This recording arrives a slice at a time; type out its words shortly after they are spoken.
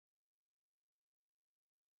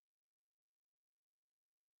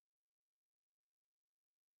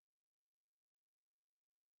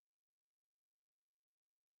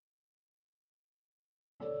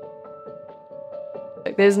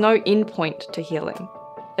Like, there's no end point to healing.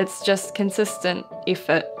 It's just consistent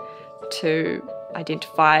effort to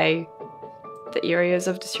identify the areas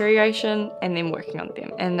of deterioration and then working on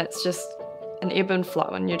them. And that's just an ebb and flow,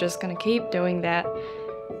 and you're just going to keep doing that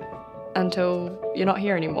until you're not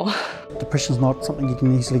here anymore. Depression's not something you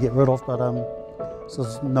can easily get rid of, but it's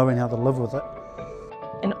just knowing how to live with it.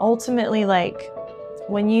 And ultimately, like,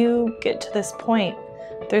 when you get to this point,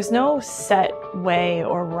 there's no set way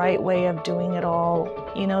or right way of doing it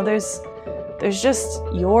all. You know, there's just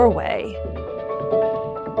your way.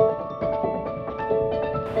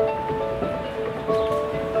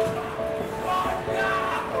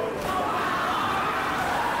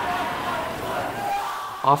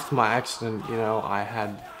 After my accident, you know, I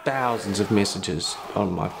had thousands of messages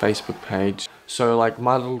on my Facebook page. So like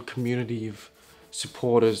my little community of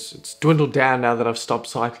supporters, it's dwindled down now that I've stopped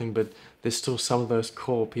cycling, but there's still some of those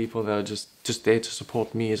core people that are just there to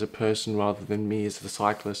support me as a person rather than me as the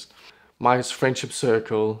cyclist. My friendship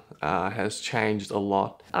circle has changed a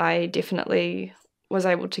lot. I definitely was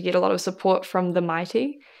able to get a lot of support from The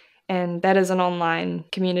Mighty, and that is an online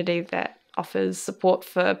community that offers support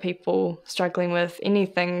for people struggling with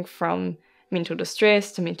anything from mental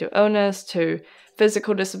distress to mental illness to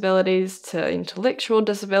physical disabilities to intellectual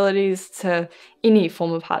disabilities to any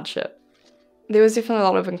form of hardship. There was definitely a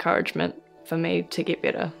lot of encouragement for me to get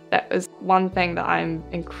better. That was one thing that I'm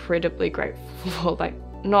incredibly grateful for, like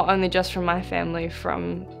not only just from my family,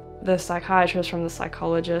 from the psychiatrist, from the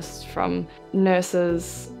psychologist, from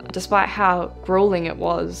nurses. Despite how grueling it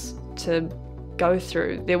was to go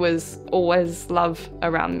through, there was always love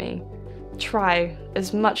around me. Try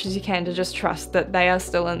as much as you can to just trust that they are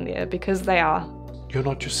still in there, because they are. You're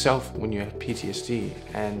not yourself when you have PTSD,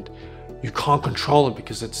 and you can't control it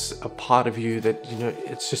because it's a part of you that, you know,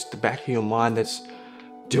 it's just the back of your mind that's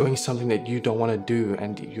doing something that you don't want to do,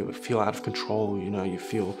 and you feel out of control, you know, you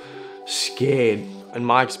feel scared. In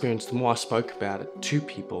my experience, the more I spoke about it to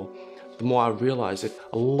people, the more I realized that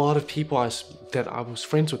a lot of people that I was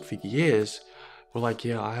friends with for years were like,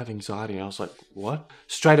 yeah, I have anxiety. And I was like, what?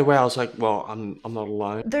 Straight away, I was like, well, I'm not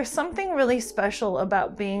alone. There's something really special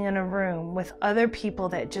about being in a room with other people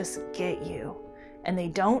that just get you. And they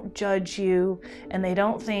don't judge you, and they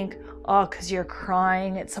don't think, oh, because you're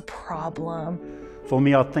crying, it's a problem. For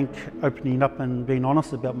me, I think opening up and being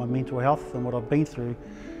honest about my mental health and what I've been through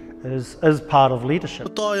is part of leadership.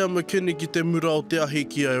 Tāia makini ki te mura o te ahi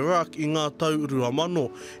ki Iraq I ngā tau urua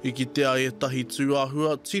mano, I ki te ai e tahi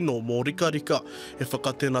tūāhua tino mō rika. E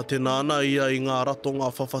whakatena tēnā ana ia I ngā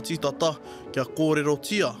ratonga whawhatitata, kia kōrero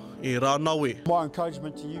tia e rānawe. My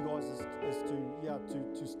encouragement to you guys is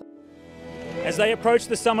to stay. As they approach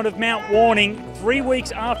the summit of Mount Warning 3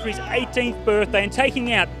 weeks after his 18th birthday and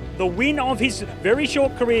taking out the win of his very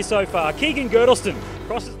short career so far, Keegan Girdleston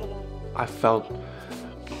crosses the line. I felt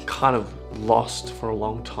kind of lost for a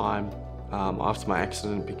long time after my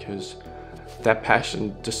accident, because that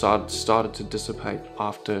passion started to dissipate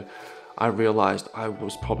after I realized I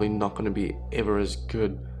was probably not going to be ever as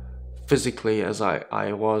good physically as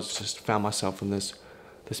I was. Just found myself in this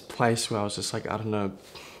place where I was just like, I don't know,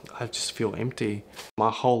 I just feel empty. My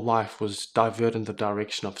whole life was diverted in the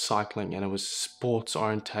direction of cycling, and it was sports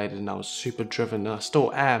orientated, and I was super driven, and I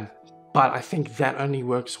still am. But I think that only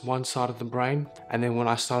works one side of the brain. And then when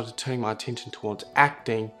I started turning my attention towards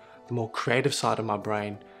acting, the more creative side of my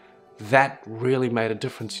brain, that really made a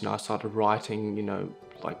difference. You know, I started writing, you know,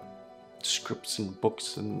 like scripts and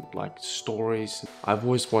books and like stories. I've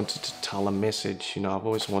always wanted to tell a message, you know, I've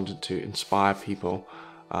always wanted to inspire people,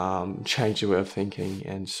 change their way of thinking.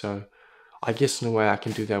 And so I guess in a way I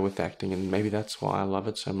can do that with acting, and maybe that's why I love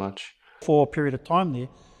it so much. For a period of time there,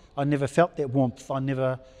 I never felt that warmth, I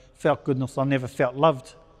never felt goodness, I never felt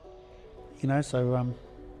loved, you know, so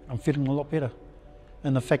I'm feeling a lot better.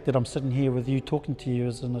 And the fact that I'm sitting here with you talking to you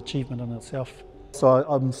is an achievement in itself. So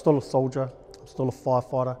I'm still a soldier, I'm still a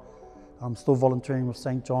firefighter, I'm still volunteering with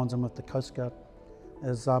St. John's and with the Coast Guard.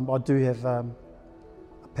 I do have a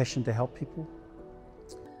passion to help people.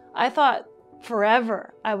 I thought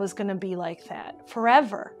forever I was gonna be like that,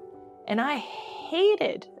 forever. And I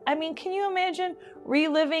hated, I mean, can you imagine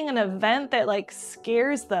reliving an event that like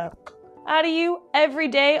scares the out of you every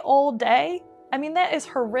day, all day? I mean, that is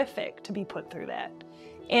horrific to be put through that.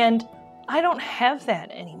 And I don't have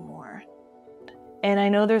that anymore. And I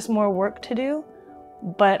know there's more work to do,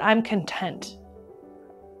 but I'm content.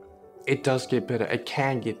 It does get better, it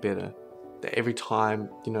can get better. Every time,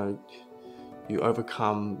 you know, you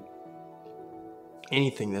overcome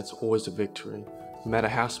anything, that's always a victory. No matter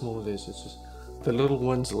how small it is, it's just the little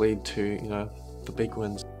wins lead to, you know, the big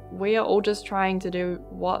wins. We are all just trying to do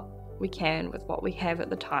what we can with what we have at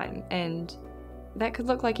the time, and that could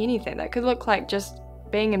look like anything. That could look like just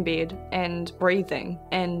being in bed and breathing.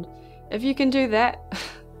 And if you can do that,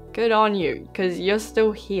 good on you, because you're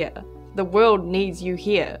still here. The world needs you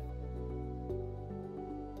here.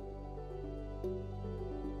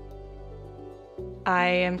 I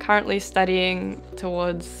am currently studying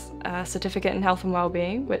towards a certificate in health and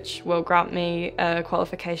wellbeing, which will grant me a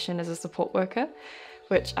qualification as a support worker,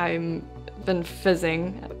 which I've been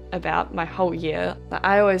fizzing about my whole year.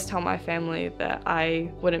 I always tell my family that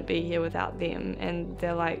I wouldn't be here without them, and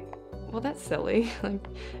they're like, well, that's silly. Like,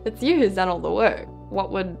 it's you who's done all the work.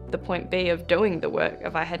 What would the point be of doing the work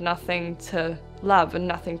if I had nothing to love and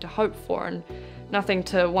nothing to hope for and nothing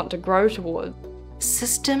to want to grow toward?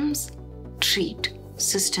 Systems treat,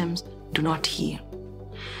 systems do not heal.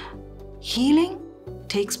 Healing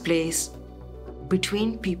takes place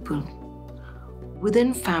between people,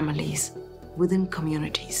 within families, within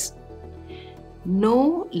communities.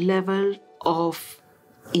 No level of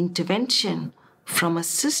intervention from a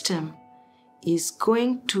system is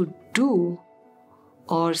going to do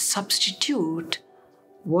or substitute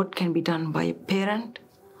what can be done by a parent,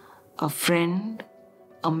 a friend,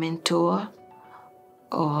 a mentor,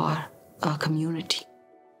 or a community.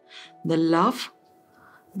 The love,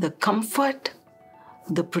 the comfort,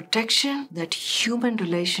 the protection that human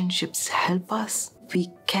relationships help us, we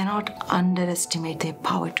cannot underestimate their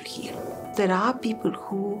power to heal. There are people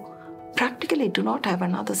who practically do not have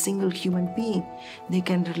another single human being they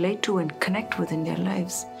can relate to and connect with in their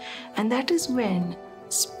lives. And that is when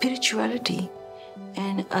spirituality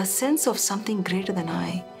and a sense of something greater than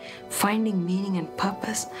I, finding meaning and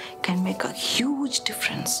purpose, can make a huge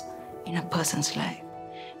difference in a person's life.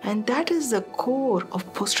 And that is the core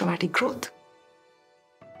of post-traumatic growth.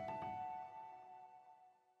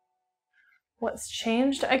 What's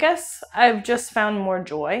changed? I guess I've just found more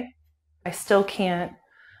joy. I still can't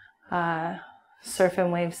surf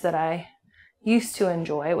in waves that I used to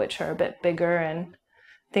enjoy, which are a bit bigger and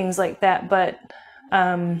things like that, but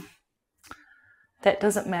that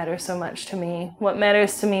doesn't matter so much to me. What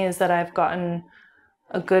matters to me is that I've gotten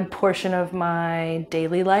a good portion of my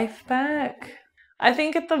daily life back. I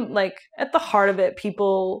think at the heart of it,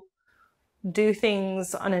 people do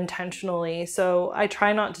things unintentionally, so I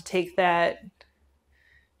try not to take that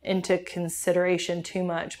into consideration too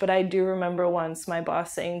much. But I do remember once my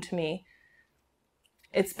boss saying to me,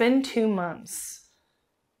 "It's been 2 months.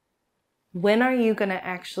 When are you gonna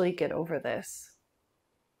actually get over this?"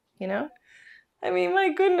 You know? I mean, my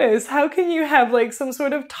goodness, how can you have like some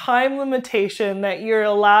sort of time limitation that you're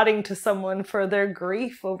allotting to someone for their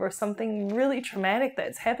grief over something really traumatic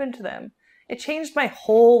that's happened to them? It changed my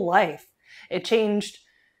whole life. It changed...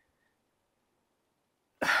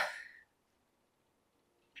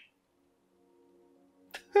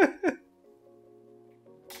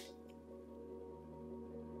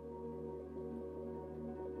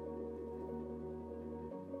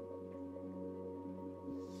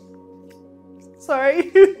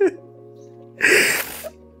 Sorry.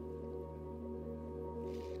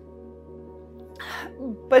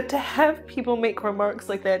 But to have people make remarks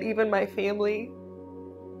like that, even my family,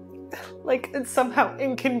 like it's somehow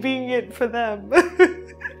inconvenient for them.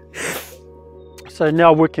 So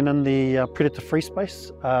now working in the predator-free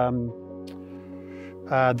space,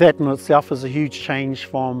 that in itself is a huge change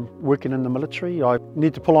from working in the military. I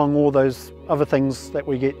need to pull on all those other things that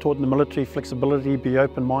we get taught in the military: flexibility, be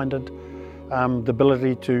open-minded, the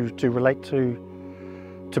ability to relate to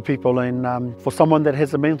people. And for someone that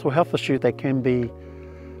has a mental health issue, that can be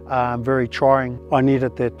very trying. I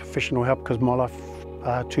needed that professional help because my life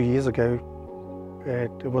 2 years ago,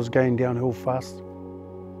 it was going downhill fast.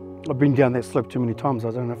 I've been down that slope too many times.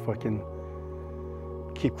 I don't know if I can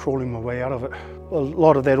keep crawling my way out of it. A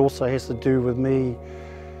lot of that also has to do with me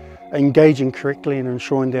engaging correctly and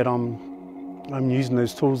ensuring that I'm using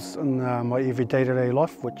those tools in my everyday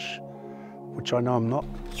life, which I know I'm not.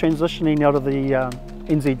 Transitioning out of the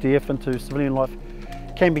NZDF into civilian life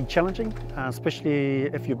can be challenging, especially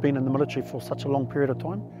if you've been in the military for such a long period of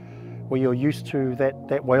time, where you're used to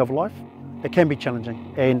that way of life. It can be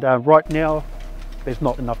challenging, and right now there's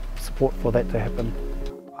not enough support for that to happen.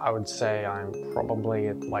 I would say I'm probably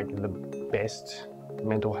at like the best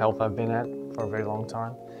mental health I've been at for a very long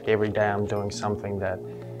time. Every day I'm doing something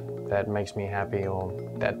that makes me happy or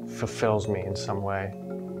that fulfills me in some way.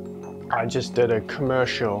 I just did a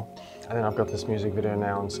commercial, and then I've got this music video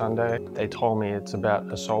now on Sunday. They told me it's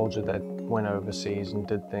about a soldier that went overseas and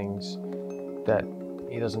did things that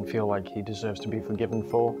he doesn't feel like he deserves to be forgiven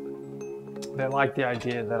for. They like the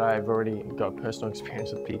idea that I've already got personal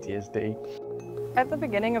experience with PTSD. At the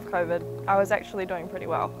beginning of COVID, I was actually doing pretty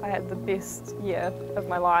well. I had the best year of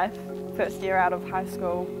my life. first year out of high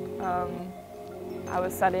school, I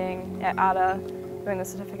was studying at ARTA, doing the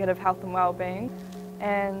Certificate of Health and Wellbeing,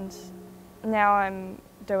 and now I'm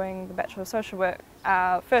doing the Bachelor of Social Work.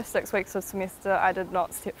 First 6 weeks of semester I did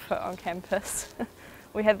not step foot on campus.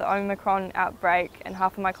 We had the Omicron outbreak and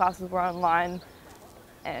half of my classes were online,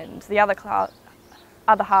 and the other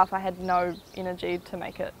half I had no energy to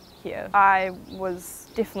make it here. I was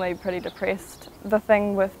definitely pretty depressed. The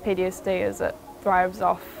thing with PTSD is it thrives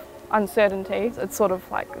off uncertainty. It's sort of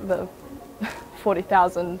like the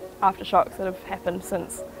 40,000 aftershocks that have happened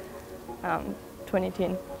since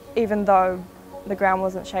 2010. Even though the ground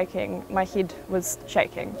wasn't shaking, my head was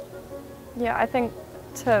shaking. Yeah, I think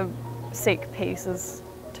to seek peace is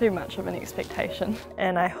too much of an expectation.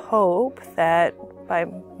 And I hope that by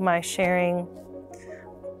my sharing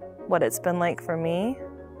what it's been like for me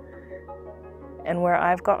and where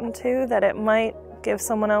I've gotten to, that it might give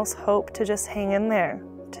someone else hope to just hang in there,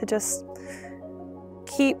 to just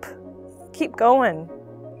keep going,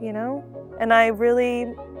 you know? And I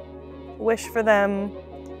really wish for them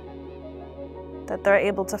that they're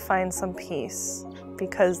able to find some peace,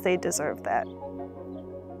 because they deserve that.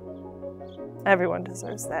 Everyone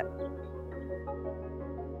deserves that.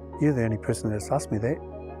 You're the only person that's asked me that.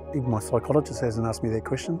 Even my psychologist hasn't asked me that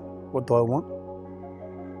question. What do I want?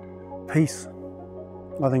 Peace.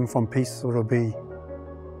 I think from peace it'll be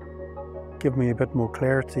give me a bit more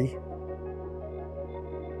clarity.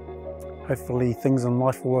 Hopefully things in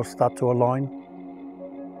life will start to align.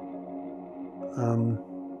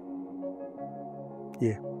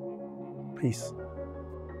 Yeah, peace.